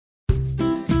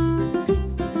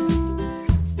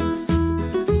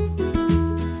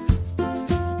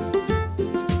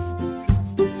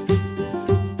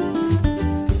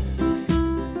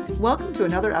Welcome to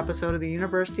another episode of the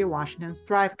University of Washington's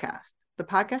Thrivecast, the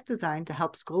podcast designed to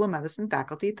help School of Medicine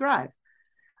faculty thrive.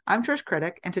 I'm Trish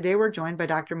Critic, and today we're joined by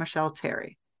Dr. Michelle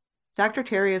Terry. Dr.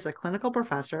 Terry is a clinical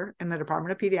professor in the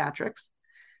Department of Pediatrics,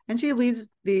 and she leads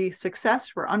the Success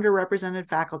for Underrepresented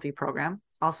Faculty program,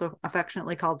 also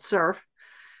affectionately called SURF,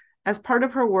 as part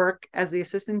of her work as the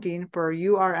Assistant Dean for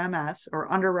URMS, or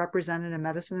Underrepresented in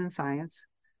Medicine and Science,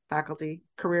 Faculty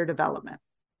Career Development.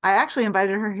 I actually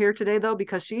invited her here today, though,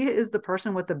 because she is the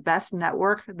person with the best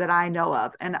network that I know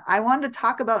of. And I wanted to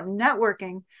talk about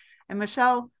networking. And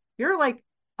Michelle, you're like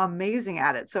amazing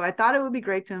at it. So I thought it would be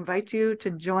great to invite you to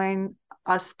join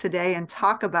us today and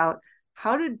talk about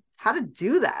how to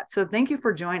do that. So thank you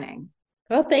for joining.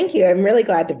 Well, thank you. I'm really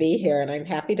glad to be here, and I'm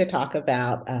happy to talk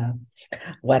about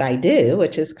what I do,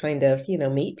 which is kind of,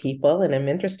 meet people, and I'm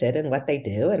interested in what they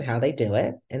do and how they do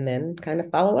it, and then kind of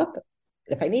follow up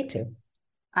if I need to.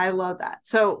 I love that.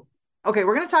 So, okay,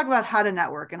 we're going to talk about how to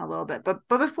network in a little bit, but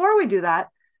before we do that,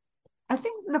 I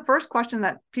think the first question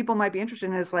that people might be interested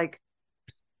in is like,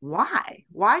 why?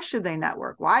 Why should they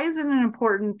network? Why is it an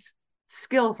important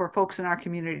skill for folks in our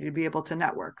community to be able to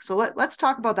network? So let's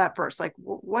talk about that first. Like,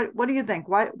 what do you think?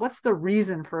 What's the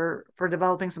reason for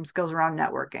developing some skills around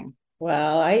networking?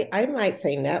 Well, I might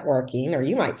say networking, or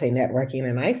you might say networking,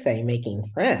 and I say making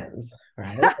friends,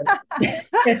 right?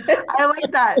 I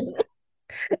like that.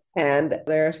 And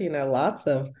there's, lots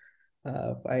of,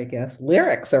 I guess,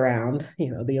 lyrics around,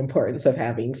 the importance of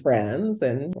having friends,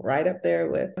 and right up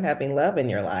there with having love in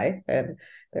your life, and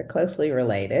they're closely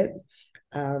related.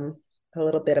 A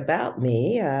little bit about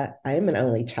me. I am an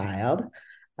only child.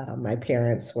 My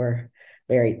parents were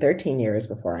married 13 years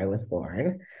before I was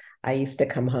born. I used to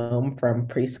come home from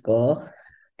preschool,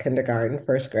 kindergarten,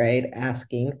 first grade,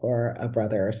 asking for a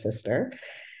brother or sister.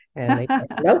 And they said,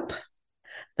 nope,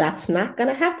 that's not going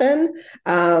to happen.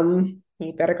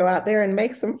 You better go out there and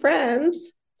make some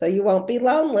friends so you won't be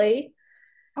lonely.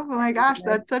 Oh my gosh,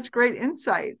 that's such great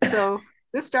insight. So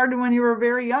this started when you were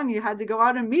very young. You had to go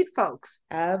out and meet folks.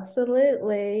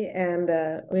 Absolutely. And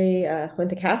we went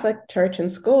to Catholic church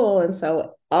and school. And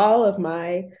so all of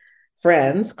my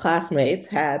friends, classmates,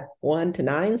 had 1 to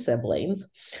 9 siblings.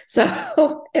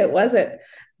 So it wasn't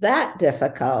that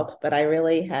difficult, but I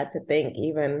really had to think,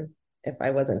 even if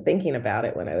I wasn't thinking about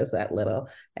it when I was that little,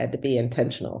 I had to be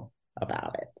intentional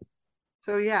about it.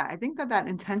 So yeah, I think that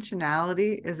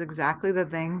intentionality is exactly the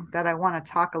thing that I want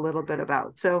to talk a little bit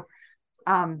about. So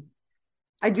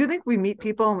I do think we meet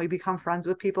people and we become friends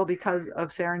with people because of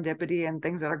serendipity and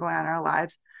things that are going on in our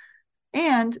lives.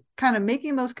 And kind of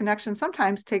making those connections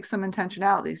sometimes takes some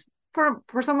intentionalities.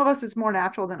 For some of us, it's more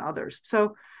natural than others.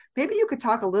 So maybe you could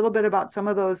talk a little bit about some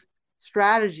of those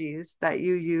strategies that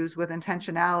you use with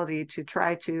intentionality to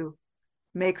try to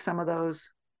make some of those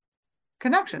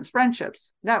connections,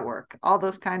 friendships, network, all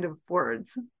those kind of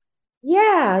words.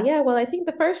 Yeah. Well, I think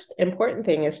the first important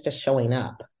thing is just showing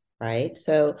up, right?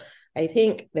 So I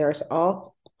think there's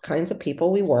all kinds of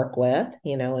people we work with,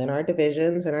 in our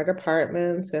divisions, in our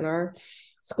departments, in our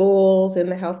schools, in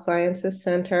the Health Sciences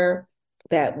Center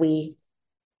that we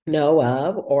know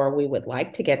of or we would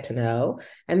like to get to know.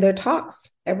 And there are talks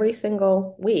every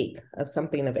single week of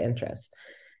something of interest.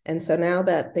 And so now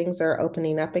that things are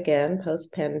opening up again,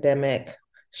 post-pandemic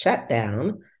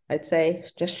shutdown, I'd say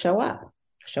just show up.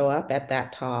 Show up at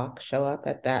that talk, show up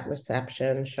at that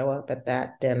reception, show up at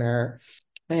that dinner,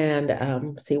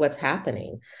 and see what's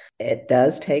happening. It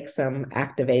does take some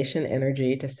activation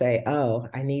energy to say, oh,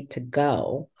 I need to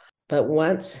go. But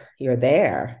once you're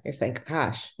there, you're saying,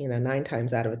 gosh, 9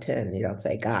 times out of 10, you don't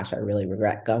say, gosh, I really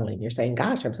regret going. You're saying,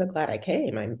 gosh, I'm so glad I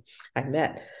came. I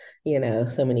met,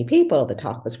 so many people. The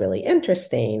talk was really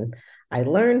interesting. I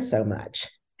learned so much.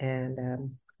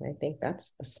 And I think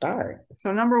that's the start.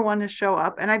 So number one is show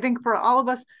up. And I think for all of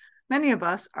us, many of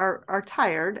us are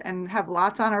tired and have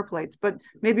lots on our plates, but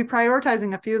maybe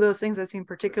prioritizing a few of those things that seem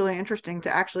particularly interesting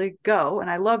to actually go. And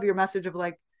I love your message of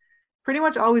like, pretty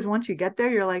much always once you get there,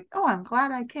 you're like, oh, I'm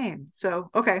glad I came. So,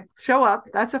 okay, show up.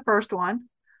 That's a first one.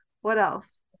 What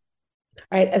else?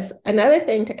 Right. As another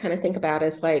thing to kind of think about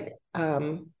is like,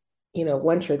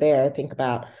 once you're there, think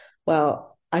about,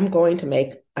 well, I'm going to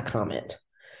make a comment.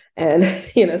 And,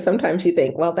 sometimes you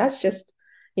think, well, that's just,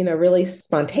 really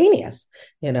spontaneous.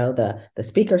 The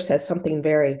speaker says something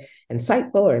very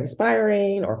insightful or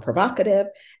inspiring or provocative,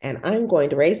 and I'm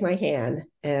going to raise my hand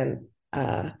and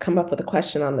come up with a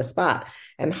question on the spot.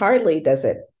 And hardly does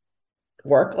it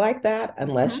work like that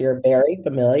unless you're very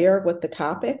familiar with the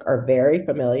topic or very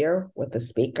familiar with the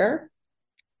speaker.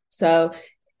 So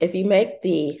if you make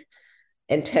the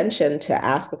intention to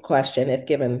ask a question, if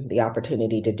given the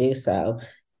opportunity to do so,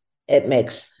 it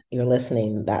makes you're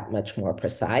listening that much more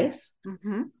precise,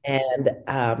 Mm-hmm. and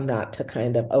not to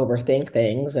kind of overthink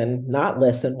things and not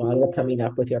listen while you're coming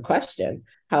up with your question.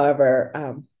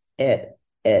 However,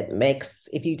 it makes,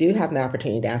 if you do have the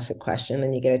opportunity to ask a question,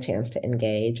 then you get a chance to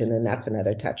engage, and then that's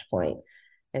another touch point.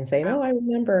 And saying, "Oh, I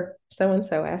remember so and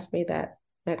so asked me that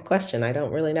question. I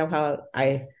don't really know how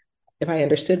I if I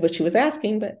understood what she was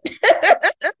asking, but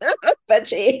but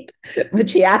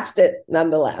she asked it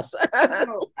nonetheless."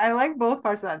 So I like both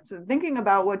parts of that. So thinking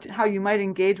about how you might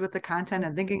engage with the content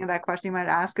and thinking of that question you might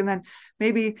ask, and then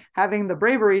maybe having the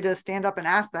bravery to stand up and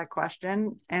ask that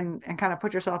question and kind of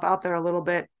put yourself out there a little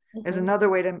bit is Mhm. another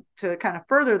way to kind of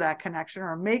further that connection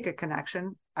or make a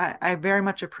connection. I very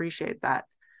much appreciate that.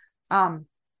 Um,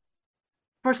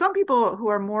 for some people who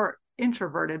are more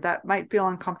introverted, that might feel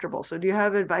uncomfortable. So do you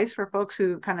have advice for folks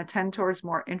who kind of tend towards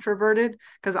more introverted?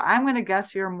 Because I'm going to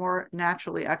guess you're more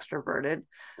naturally extroverted.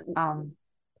 Um,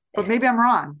 but maybe I'm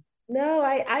wrong. No,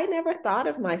 I never thought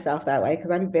of myself that way because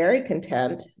I'm very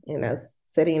content,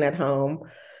 sitting at home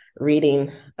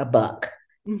reading a book.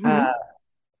 Mm-hmm. Uh,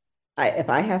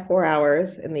 if I have 4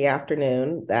 hours in the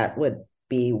afternoon, that would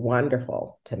be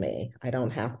wonderful to me. I don't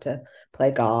have to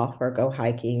play golf or go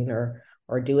hiking or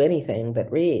do anything but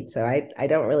read. So I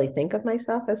don't really think of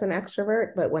myself as an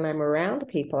extrovert, but when I'm around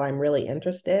people, I'm really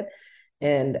interested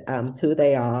in who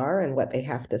they are and what they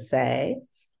have to say.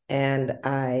 And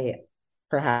I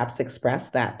perhaps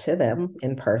express that to them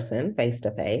in person, face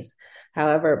to face.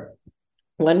 However,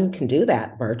 one can do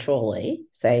that virtually.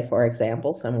 Say, for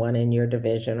example, someone in your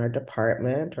division or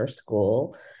department or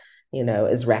school,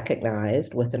 is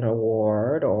recognized with an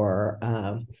award or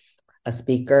a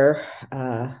speaker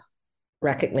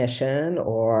recognition,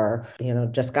 or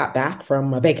just got back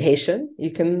from a vacation. You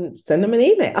can send them an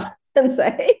email and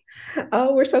say,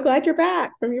 "Oh, we're so glad you're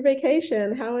back from your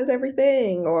vacation. How is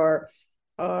everything?" Or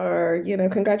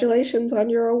congratulations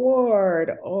on your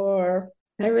award, or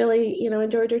 "I really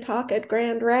enjoyed your talk at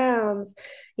Grand Rounds.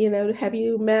 Have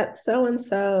you met so and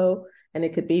so?" And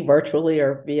it could be virtually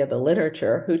or via the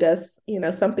literature, who does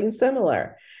something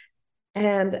similar.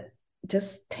 And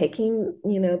just taking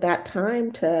that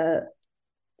time to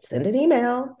send an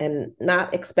email and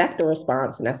not expect a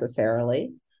response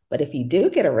necessarily. But if you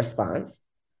do get a response,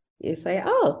 you say,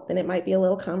 "Oh, then it might be a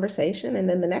little conversation." And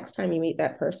then the next time you meet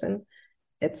that person,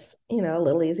 it's, a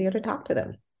little easier to talk to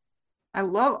them. I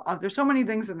love, there's so many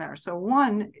things in there. So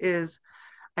one is,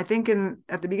 I think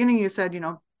at the beginning you said,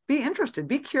 be interested,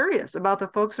 be curious about the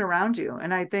folks around you.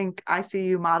 And I think I see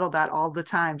you model that all the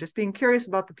time, just being curious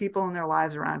about the people in their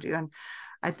lives around you. And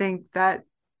I think that,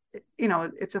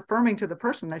 it's affirming to the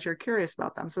person that you're curious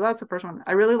about them. So that's the first one.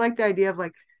 I really like the idea of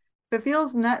like, if it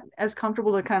feels not as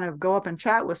comfortable to kind of go up and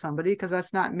chat with somebody, because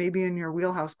that's not maybe in your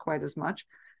wheelhouse quite as much.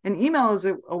 An email is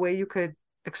a way you could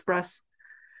express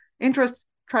interest,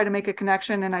 try to make a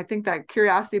connection. And I think that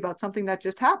curiosity about something that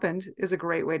just happened is a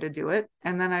great way to do it.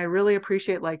 And then I really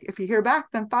appreciate, like, if you hear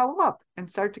back, then follow up and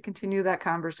start to continue that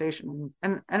conversation.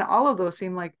 And all of those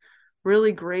seem like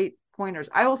really great pointers.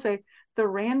 I will say the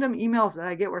random emails that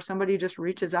I get where somebody just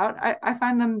reaches out, I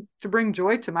find them to bring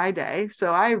joy to my day.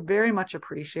 So I very much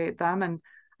appreciate them. And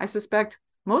I suspect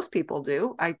most people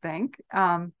do, I think.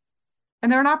 And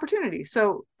they're an opportunity.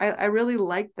 So I really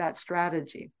like that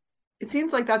strategy. It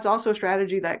seems like that's also a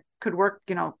strategy that could work.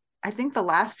 I think the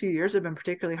last few years have been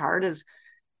particularly hard as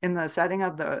in the setting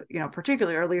of the,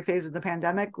 particularly earlier phases of the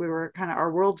pandemic,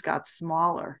 our worlds got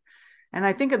smaller. And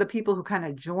I think of the people who kind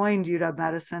of joined UW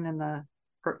Medicine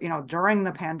during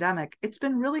the pandemic, it's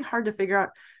been really hard to figure out,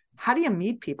 how do you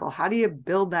meet people? How do you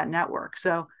build that network?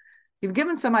 So you've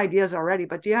given some ideas already,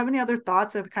 but do you have any other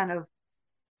thoughts of kind of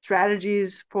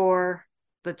strategies for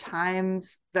the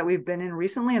times that we've been in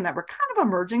recently and that we're kind of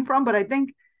emerging from? But I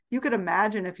think you could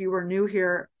imagine, if you were new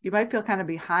here, you might feel kind of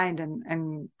behind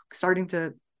and starting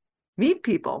to meet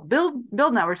people, build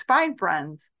networks, find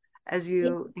friends as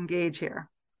you engage here.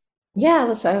 Yeah,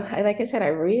 well, so like I said, I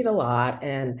read a lot,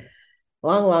 and a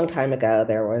long, long time ago,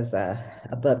 there was a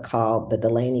book called The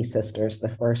Delaney Sisters,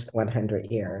 The First 100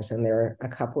 Years. And there were a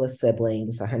couple of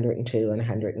siblings, 102 and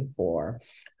 104,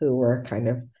 who were kind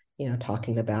of,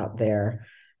 talking about their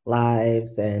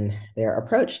lives and their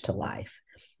approach to life.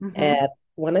 Mm-hmm. And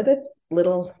one of the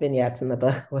little vignettes in the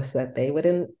book was that they would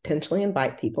intentionally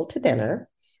invite people to dinner,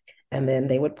 and then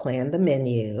they would plan the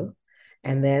menu,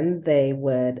 and then they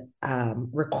would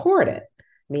record it,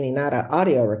 meaning not an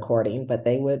audio recording, but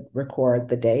they would record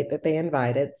the date that they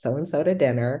invited so and so to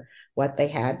dinner, what they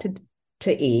had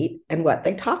to eat, and what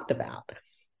they talked about.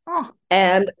 Oh,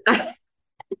 And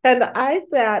I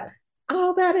thought,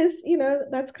 oh, that is,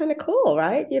 that's kind of cool,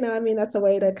 right? I mean, that's a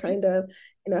way to kind of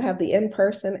have the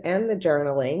in-person and the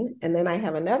journaling. And then I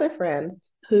have another friend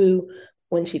who,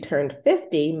 when she turned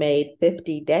 50, made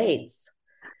 50 dates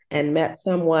and met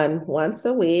someone once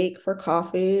a week for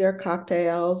coffee or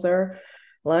cocktails or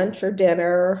lunch or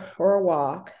dinner or a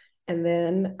walk, and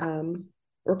then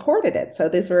recorded it. So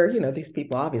these were, these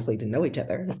people obviously didn't know each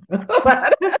other,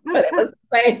 but it was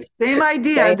the Same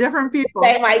idea, different people.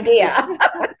 Same idea.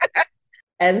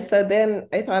 And so then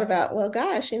I thought about, well,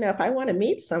 gosh, if I want to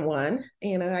meet someone,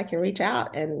 I can reach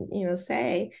out and,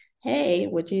 say, hey,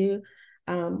 would you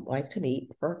like to meet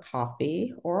for a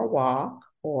coffee or a walk?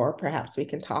 Or perhaps we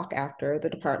can talk after the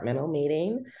departmental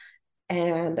meeting.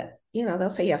 And, they'll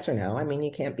say yes or no. I mean,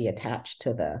 you can't be attached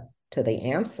to the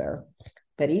answer.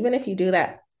 But even if you do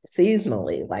that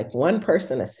seasonally, like one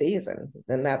person a season,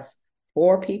 then that's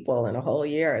 4 people in a whole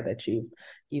year that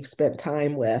you've spent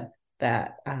time with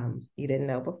that you didn't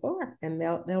know before, and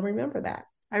they'll remember that.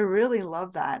 I really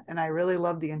love that, and I really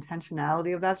love the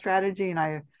intentionality of that strategy, and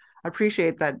I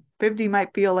appreciate that 50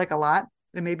 might feel like a lot,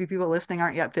 and maybe people listening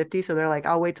aren't yet 50, so they're like,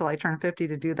 I'll wait till I turn 50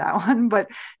 to do that one. But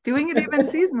doing it even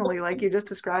seasonally, like you just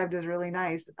described, is really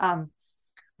nice.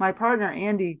 My partner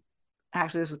Andy,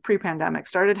 actually this was pre-pandemic,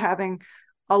 started having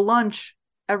a lunch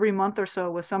every month or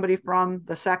so with somebody from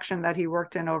the section that he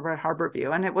worked in over at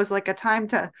Harborview, and it was like a time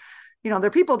to,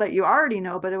 they're people that you already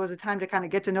know, but it was a time to kind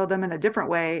of get to know them in a different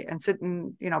way and sit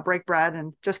and, break bread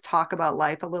and just talk about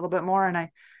life a little bit more. And I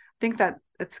think that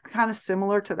it's kind of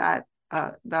similar to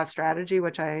that strategy,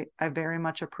 which I very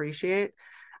much appreciate.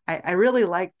 I really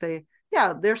like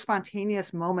they're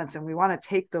spontaneous moments, and we want to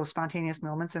take those spontaneous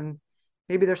moments, and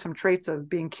maybe there's some traits of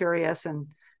being curious and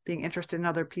being interested in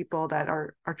other people that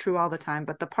are true all the time.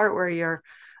 But the part where you're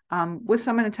with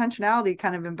some intentionality,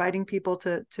 kind of inviting people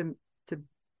to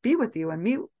be with you and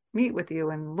meet with you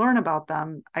and learn about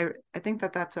them. I think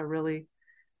that that's a really,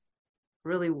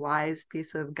 really wise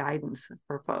piece of guidance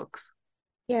for folks.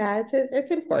 Yeah, it's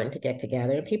important to get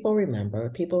together. People remember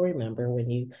when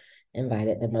you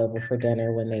invited them over for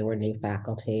dinner when they were new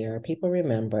faculty, or people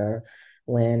remember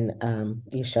when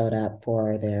you showed up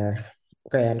for their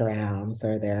grand rounds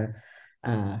or their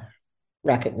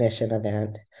recognition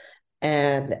event.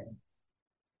 And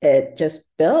it just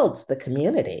builds the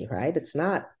community, right? It's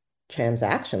not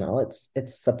transactional,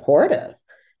 it's supportive.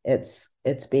 It's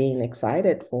being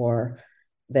excited for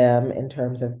them in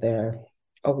terms of their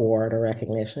award or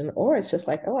recognition, or it's just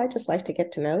like, oh, I just like to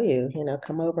get to know you,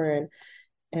 come over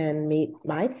and meet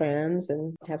my friends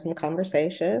and have some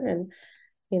conversation. And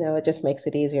it just makes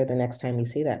it easier the next time you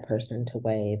see that person to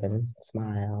wave and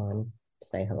smile and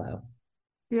say hello.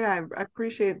 Yeah, I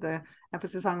appreciate the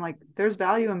emphasis on, like, there's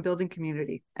value in building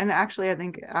community. And actually, I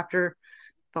think after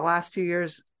the last few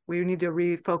years, we need to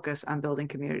refocus on building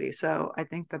community. So I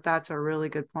think that that's a really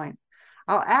good point.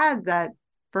 I'll add that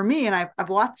for me, and I've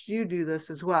watched you do this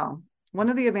as well, one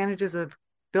of the advantages of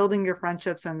building your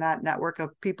friendships and that network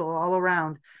of people all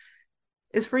around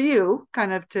is for you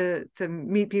kind of to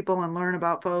meet people and learn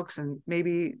about folks, and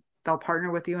maybe they'll partner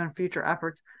with you in future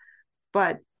efforts.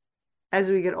 But as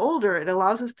we get older, it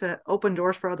allows us to open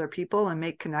doors for other people and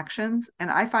make connections. And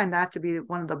I find that to be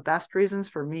one of the best reasons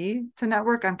for me to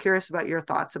network. I'm curious about your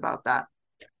thoughts about that.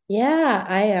 Yeah,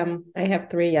 I am. I have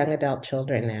 3 young adult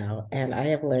children now, and I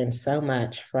have learned so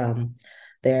much from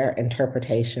their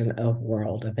interpretation of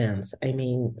world events. I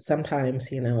mean,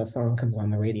 sometimes, a song comes on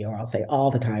the radio, or I'll say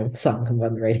all the time, song comes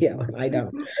on the radio, and I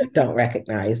don't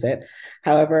recognize it.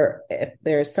 However, if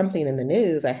there's something in the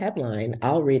news, a headline,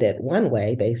 I'll read it one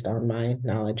way based on my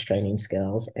knowledge, training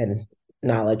skills, and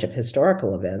knowledge of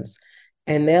historical events,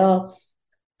 and they'll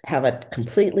have a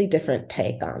completely different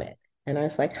take on it. And I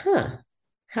was like,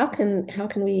 how can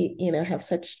we, have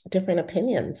such different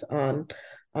opinions on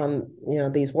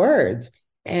these words?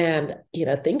 And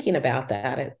thinking about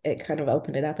that, it kind of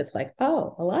opened it up. It's like,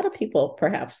 oh, a lot of people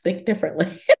perhaps think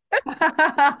differently than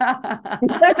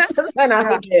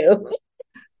I do,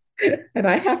 and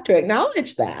I have to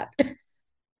acknowledge that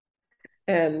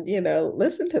and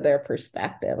listen to their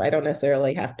perspective. I don't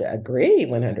necessarily have to agree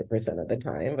 100% of the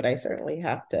time, but I certainly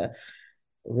have to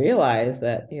realize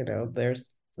that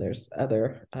there's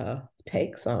other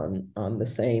takes on the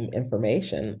same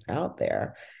information out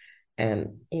there.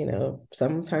 And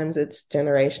sometimes it's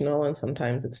generational and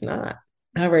sometimes it's not.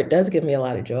 However, it does give me a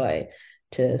lot of joy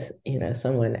to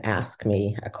someone ask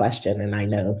me a question and I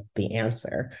know the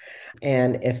answer.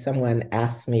 And if someone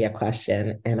asks me a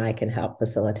question and I can help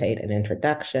facilitate an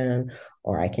introduction,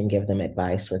 or I can give them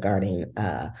advice regarding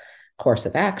a course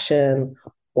of action,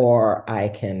 or I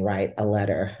can write a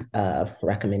letter of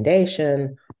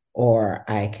recommendation, or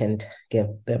I can give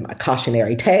them a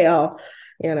cautionary tale.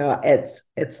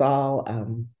 It's all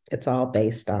it's all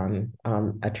based on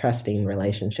a trusting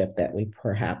relationship that we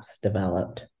perhaps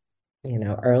developed,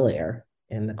 earlier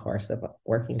in the course of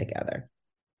working together.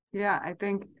 Yeah, I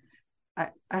think I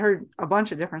heard a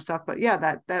bunch of different stuff, but yeah,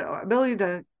 that ability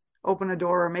to open a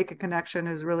door or make a connection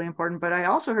is really important. But I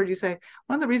also heard you say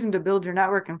one of the reasons to build your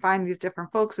network and find these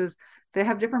different folks is they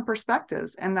have different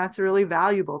perspectives, and that's really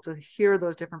valuable to hear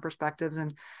those different perspectives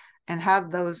and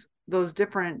have those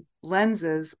different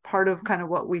lenses part of kind of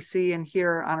what we see and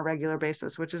hear on a regular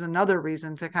basis, which is another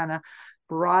reason to kind of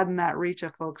broaden that reach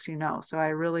of folks. So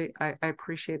I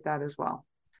appreciate that as well.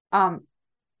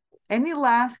 Any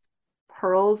last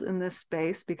pearls in this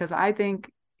space? Because I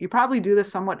think you probably do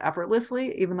this somewhat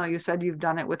effortlessly, even though you said you've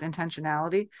done it with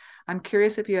intentionality. I'm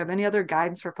curious if you have any other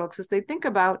guidance for folks as they think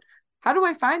about, how do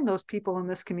I find those people in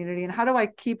this community, and how do I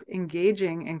keep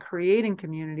engaging and creating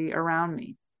community around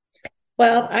me?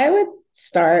 Well, I would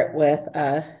start with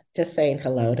just saying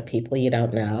hello to people you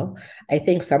don't know. I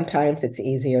think sometimes it's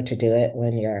easier to do it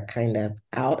when you're kind of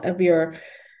out of your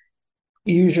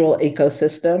usual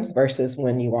ecosystem versus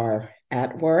when you are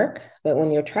at work. But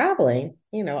when you're traveling,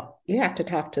 you have to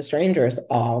talk to strangers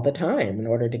all the time in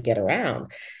order to get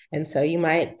around. And so you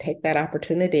might take that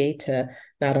opportunity to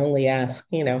not only ask,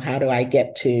 how do I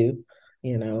get to,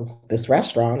 this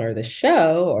restaurant or this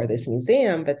show or this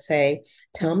museum, but say,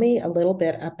 tell me a little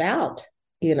bit about,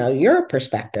 your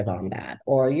perspective on that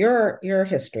or your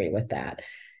history with that.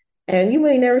 And you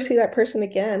may never see that person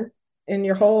again in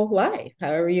your whole life.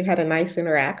 However, you had a nice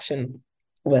interaction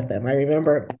with them. I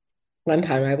remember one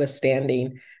time I was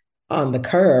standing on the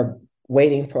curb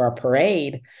waiting for a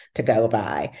parade to go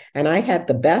by, and I had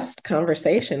the best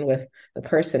conversation with the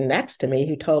person next to me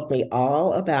who told me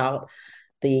all about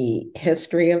the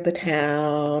history of the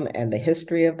town and the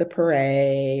history of the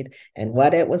parade and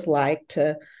what it was like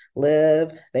to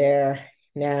live there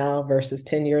now versus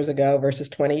 10 years ago versus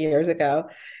 20 years ago.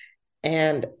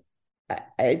 And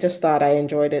I just thought I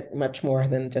enjoyed it much more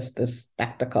than just the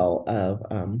spectacle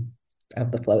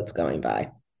of the floats going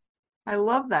by. I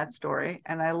love that story,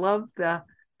 and I love the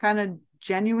kind of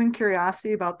genuine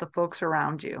curiosity about the folks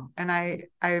around you. And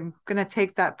I'm going to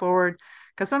take that forward,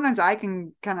 because sometimes I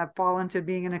can kind of fall into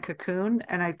being in a cocoon.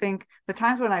 And I think the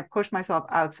times when I push myself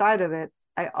outside of it,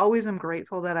 I always am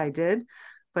grateful that I did,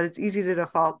 but it's easy to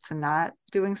default to not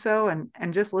doing so.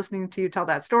 And just listening to you tell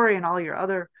that story and all your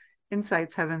other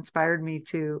insights have inspired me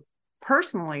to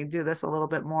personally do this a little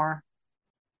bit more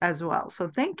as well. So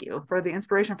thank you for the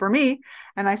inspiration for me,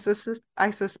 and I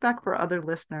suspect for other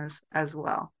listeners as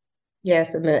well.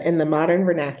 Yes, in the modern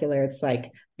vernacular, it's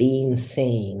like being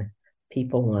seen.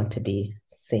 People want to be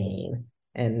seen,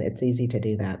 and it's easy to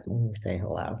do that when you say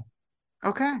hello.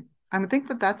 Okay, I think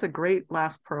that's a great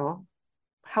last pearl.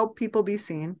 Help people be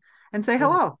seen and say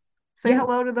hello. Say Yeah.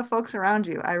 hello to the folks around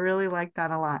you. I really like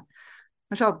that a lot.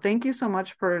 Michelle, thank you so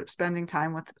much for spending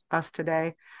time with us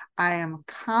today. I am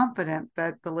confident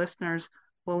that the listeners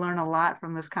will learn a lot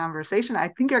from this conversation. I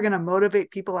think you're going to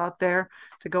motivate people out there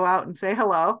to go out and say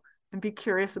hello and be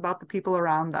curious about the people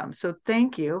around them. So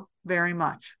thank you very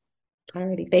much.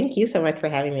 Alrighty. Thank you so much for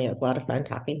having me. It was a lot of fun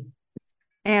talking.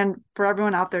 And for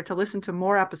everyone out there to listen to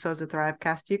more episodes of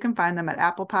Thrivecast, you can find them at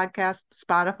Apple Podcasts,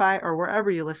 Spotify, or wherever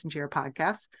you listen to your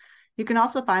podcasts. You can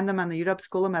also find them on the UW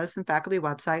School of Medicine faculty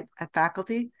website at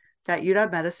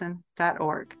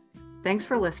faculty.uwmedicine.org. Thanks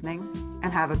for listening,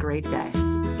 and have a great day.